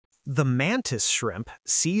The mantis shrimp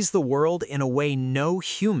sees the world in a way no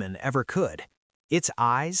human ever could. Its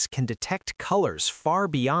eyes can detect colors far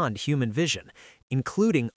beyond human vision,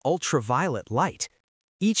 including ultraviolet light.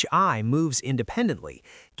 Each eye moves independently,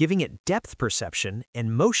 giving it depth perception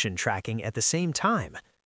and motion tracking at the same time.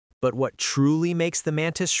 But what truly makes the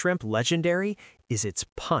mantis shrimp legendary is its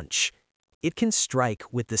punch. It can strike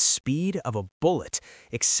with the speed of a bullet,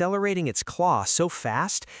 accelerating its claw so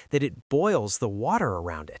fast that it boils the water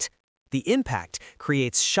around it. The impact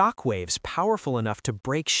creates shockwaves powerful enough to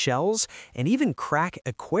break shells and even crack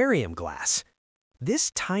aquarium glass.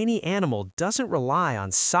 This tiny animal doesn't rely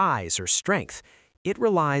on size or strength. It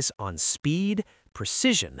relies on speed,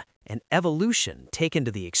 precision, and evolution taken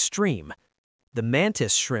to the extreme. The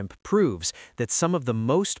mantis shrimp proves that some of the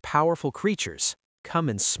most powerful creatures come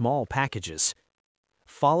in small packages.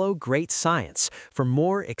 Follow GreatScience for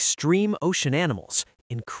more extreme ocean animals,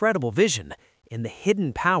 incredible vision, and the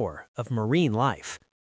hidden power of marine life.